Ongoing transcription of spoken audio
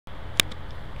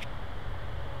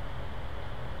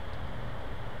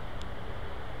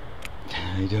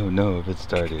I don't know if it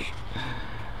started.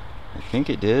 I think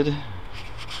it did.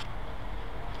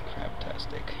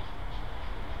 Craptastic.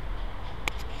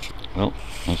 Well,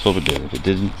 let's hope it did. If it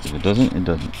didn't, if it doesn't, it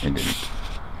doesn't. It didn't.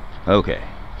 Okay.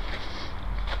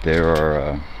 There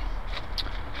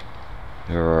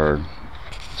are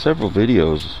several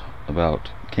videos about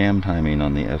cam timing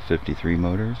on the F53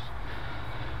 motors.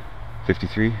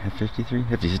 53, F53,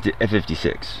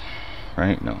 F56,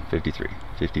 right? No, 53,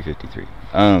 53.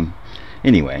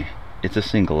 Anyway, it's a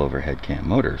single overhead cam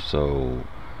motor. So,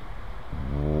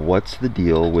 what's the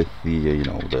deal with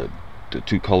the the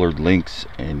two colored links,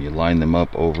 and you line them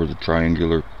up over the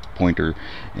triangular pointer,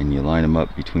 and you line them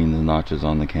up between the notches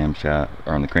on the camshaft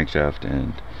or on the crankshaft,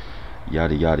 and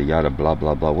yada yada yada, blah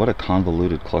blah blah. What a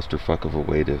convoluted clusterfuck of a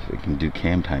way to do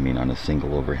cam timing on a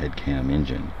single overhead cam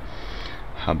engine.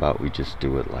 How about we just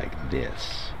do it like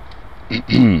this?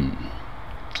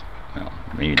 Well,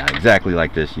 maybe not exactly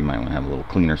like this. You might want to have a little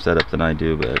cleaner setup than I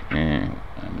do, but I'm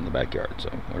in the backyard, so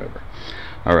whatever.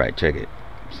 Alright, check it.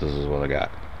 So this is what I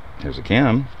got. Here's a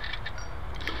cam.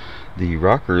 The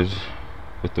rockers,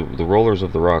 with the rollers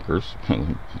of the rockers,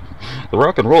 the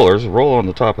rock and rollers roll on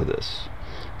the top of this.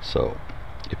 So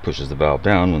it pushes the valve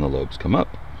down when the lobes come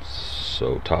up.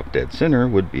 So top dead center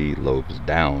would be lobes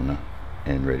down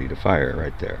and ready to fire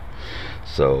right there.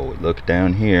 So look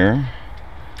down here,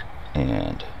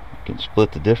 and you can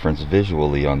split the difference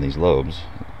visually on these lobes.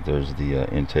 There's the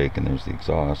intake and there's the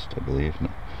exhaust, I believe. No.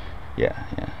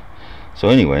 Yeah. So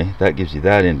anyway, that gives you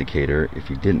that indicator if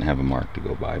you didn't have a mark to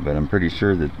go by. But I'm pretty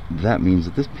sure that means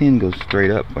that this pin goes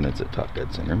straight up when it's at top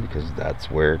dead center, because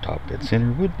that's where top dead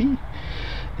center would be.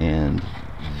 And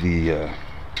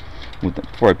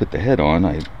before I put the head on,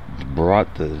 I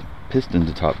brought the piston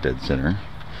to top dead center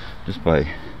just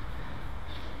by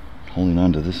holding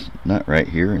onto this nut right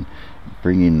here and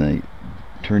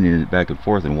turning it back and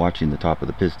forth and watching the top of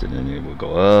the piston, and it will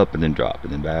go up and then drop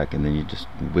and then back, and then you just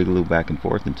wiggle it back and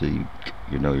forth until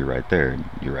you know you're right there, and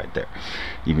you're right there.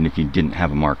 Even if you didn't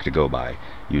have a mark to go by,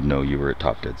 you'd know you were at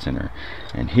top dead center.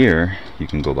 And here you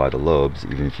can go by the lobes.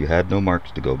 Even if you had no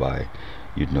marks to go by,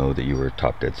 you'd know that you were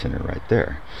top dead center right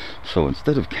there. So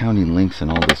instead of counting links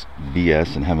and all this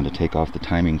BS and having to take off the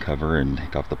timing cover and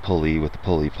take off the pulley with the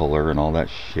pulley puller and all that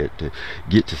shit to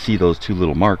get to see those two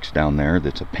little marks down there,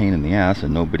 that's a pain in the ass,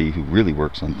 and nobody who really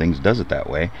works on things does it that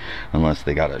way, unless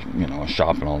they got a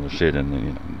shop and all their shit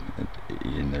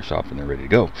in their shop and they're ready to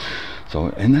go.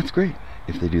 So, and that's great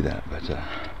if they do that. But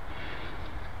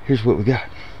here's what we got.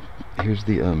 Here's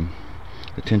the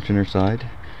tensioner side,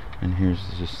 and here's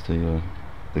just the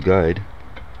guide,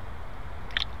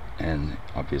 and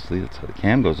obviously that's how the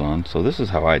cam goes on. So this is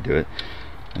how I do it,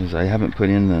 is I haven't put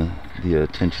in the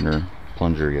tensioner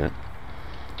plunger yet,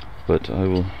 but I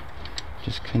will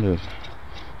just kind of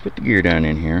put the gear down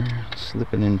in here,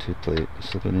 slip it into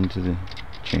the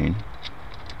chain.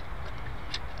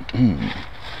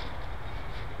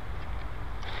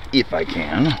 If I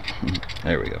can.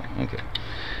 There we go. Okay.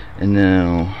 And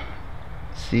now,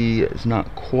 see, it's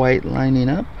not quite lining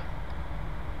up.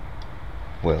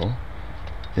 Well,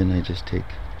 then I just take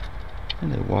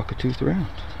and I walk a tooth around.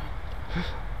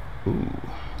 Ooh.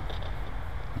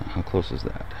 How close is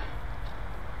that?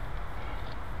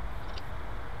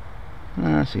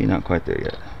 See, not quite there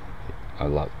yet.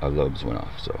 Our lobes went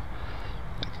off, so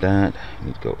like that.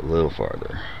 Need to go a little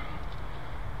farther.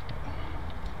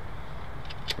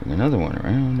 Bring another one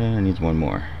around, and it needs one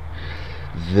more.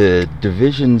 The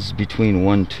divisions between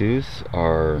one tooth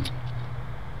are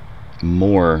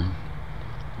more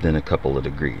than a couple of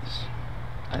degrees.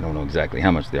 I don't know exactly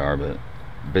how much they are, but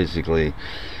basically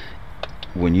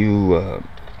when you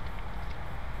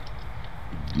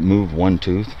move one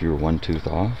tooth, if you're one tooth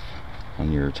off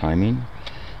on your timing,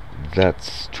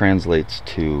 that translates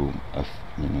to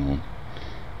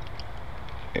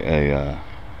a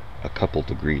couple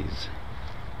degrees.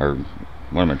 Or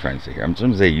what am I trying to say here? I'm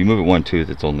trying to say you move it one tooth,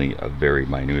 it's only a very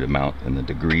minute amount in the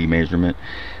degree measurement,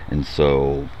 and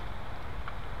so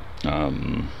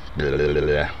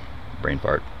brain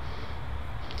fart.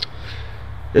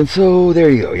 And so there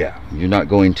you go. Yeah, you're not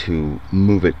going to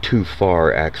move it too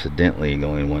far accidentally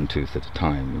going one tooth at a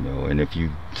time, and if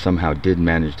you somehow did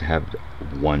manage to have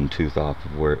one tooth off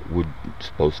of where it would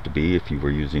supposed to be, if you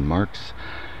were using marks,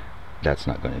 that's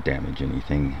not going to damage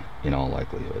anything in all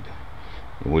likelihood.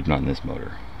 It would not in this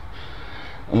motor.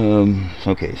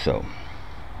 Okay, so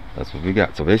that's what we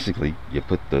got. So basically, you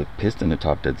put the piston at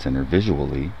top dead center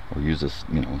visually, or use a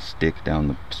stick down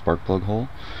the spark plug hole,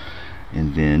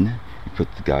 and then you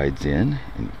put the guides in,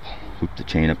 and you hook the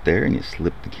chain up there, and you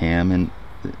slip the cam in,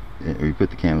 or you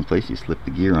put the cam in place. You slip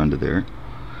the gear onto there,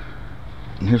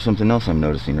 And here's something else I'm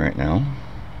noticing right now.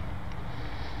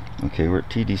 Okay, we're at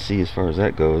TDC as far as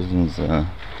that goes. Is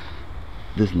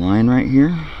this line right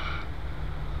here.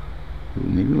 Ooh,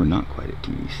 maybe we're not quite at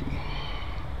TDC.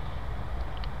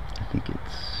 I think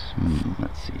it's,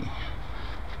 let's see.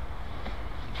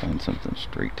 Find something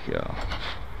straight here.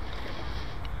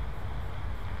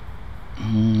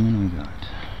 What do we got?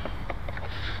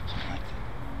 Something like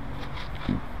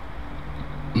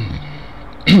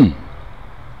that.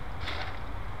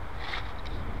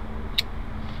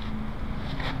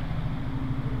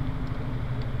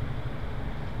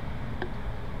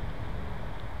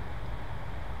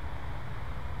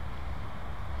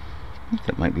 I think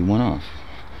that might be one off,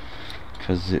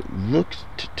 because it looked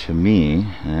to me,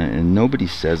 and nobody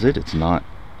says it, it's not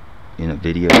in a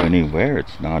video anywhere,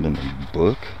 it's not in the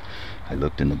book. I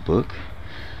looked in the book,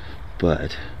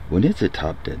 but when it's at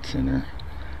top dead center,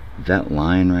 that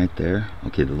line right there,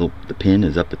 okay, the pin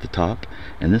is up at the top,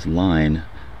 and this line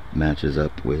matches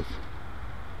up with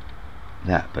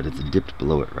that, but it's dipped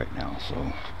below it right now.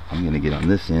 So I'm gonna get on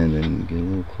this end and get a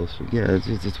little closer. Yeah,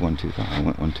 it's one tooth. I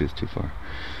went one tooth too far,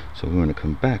 so we want to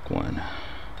come back one.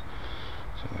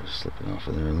 So I'm just slipping off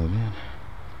of there a little bit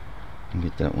and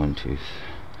get that one tooth,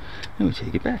 and we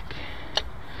take it back.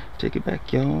 Take it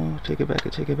back, y'all. Take it back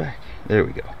and take it back. There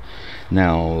we go.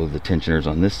 Now the tensioner's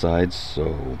on this side,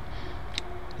 so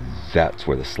that's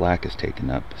where the slack is taken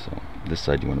up. So this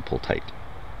side you want to pull tight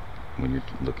when you're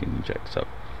looking to jack. So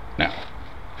now,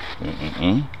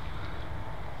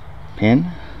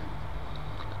 pin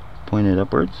pointed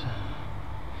upwards.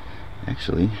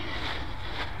 Actually,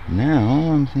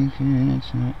 now I'm thinking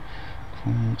it's not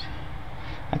quite.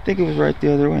 I think it was right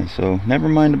the other way. So never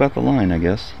mind about the line, I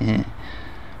guess.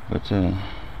 But yeah.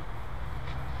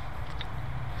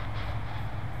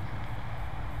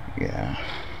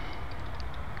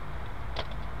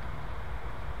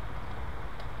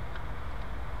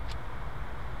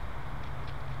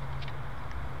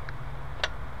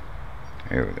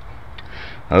 There we go.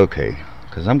 Okay,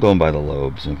 because I'm going by the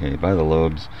lobes. Okay, by the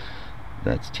lobes,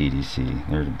 that's TDC.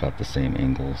 They're about the same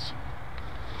angles.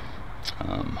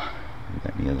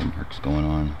 Got any other marks going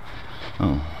on?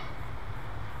 Oh,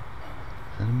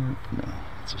 is that a mark? No,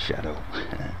 it's a shadow.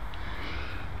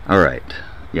 Alright,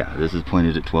 yeah, this is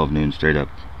pointed at 12 noon straight up.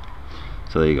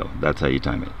 So there you go, that's how you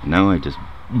time it. Now I just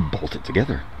bolt it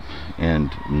together,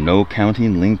 and no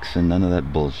counting links and none of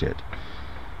that bullshit.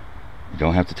 You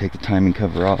don't have to take the timing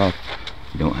cover off,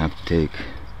 you don't have to take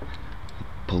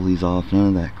pulleys off, none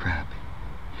of that crap.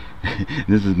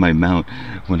 This is my mount.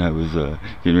 When I was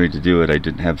getting ready to do it, I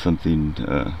didn't have something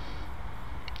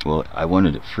well, I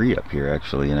wanted it free up here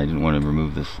actually, and I didn't want to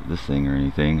remove this thing or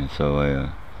anything, so I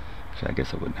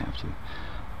guess I wouldn't have to.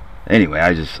 Anyway,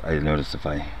 I noticed if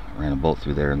I ran a bolt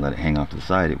through there and let it hang off to the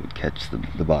side, it would catch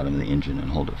the bottom of the engine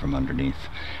and hold it from underneath,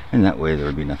 and that way there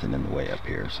would be nothing in the way up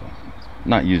here. So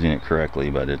not using it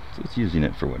correctly, but it's using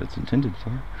it for what it's intended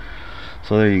for.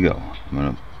 So there you go. I'm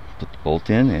gonna put the bolt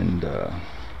in, and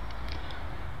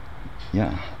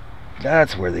yeah,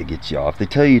 that's where they get you off. They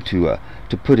tell you to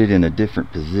put it in a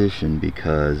different position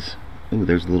because, ooh,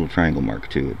 there's a little triangle mark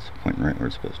too. It's pointing right where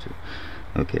it's supposed to.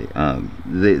 Okay,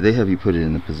 they have you put it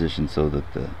in the position so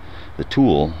that the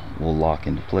tool will lock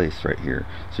into place right here,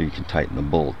 so you can tighten the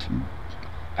bolt.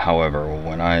 However,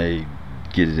 when I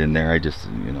get it in there, I just,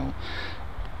 you know,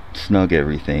 snug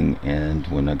everything, and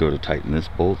when I go to tighten this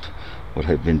bolt, what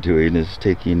I've been doing is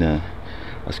taking a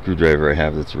screwdriver I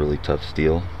have that's really tough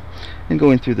steel and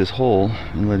going through this hole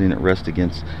and letting it rest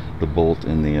against the bolt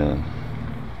and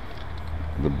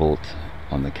the bolt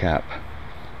on the cap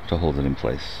to hold it in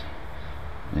place.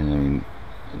 And I mean,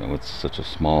 you know, it's such a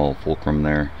small fulcrum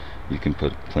there, you can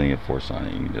put plenty of force on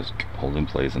it. You can just hold it in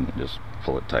place and just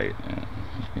pull it tight, and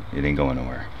it ain't going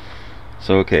nowhere.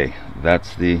 So okay,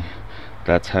 that's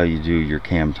how you do your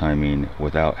cam timing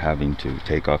without having to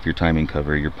take off your timing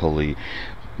cover, your pulley,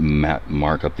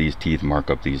 mark up these teeth,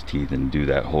 and do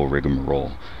that whole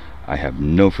rigmarole. I have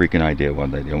no freaking idea why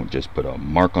they don't just put a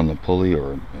mark on the pulley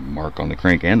or a mark on the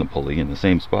crank and the pulley in the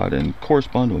same spot and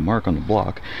correspond to a mark on the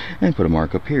block, and put a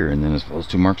mark up here, and then if those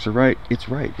two marks are right, it's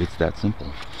right. It's that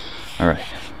simple. Alright,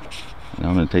 now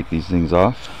I'm going to take these things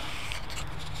off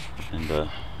and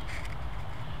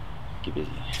get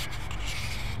busy.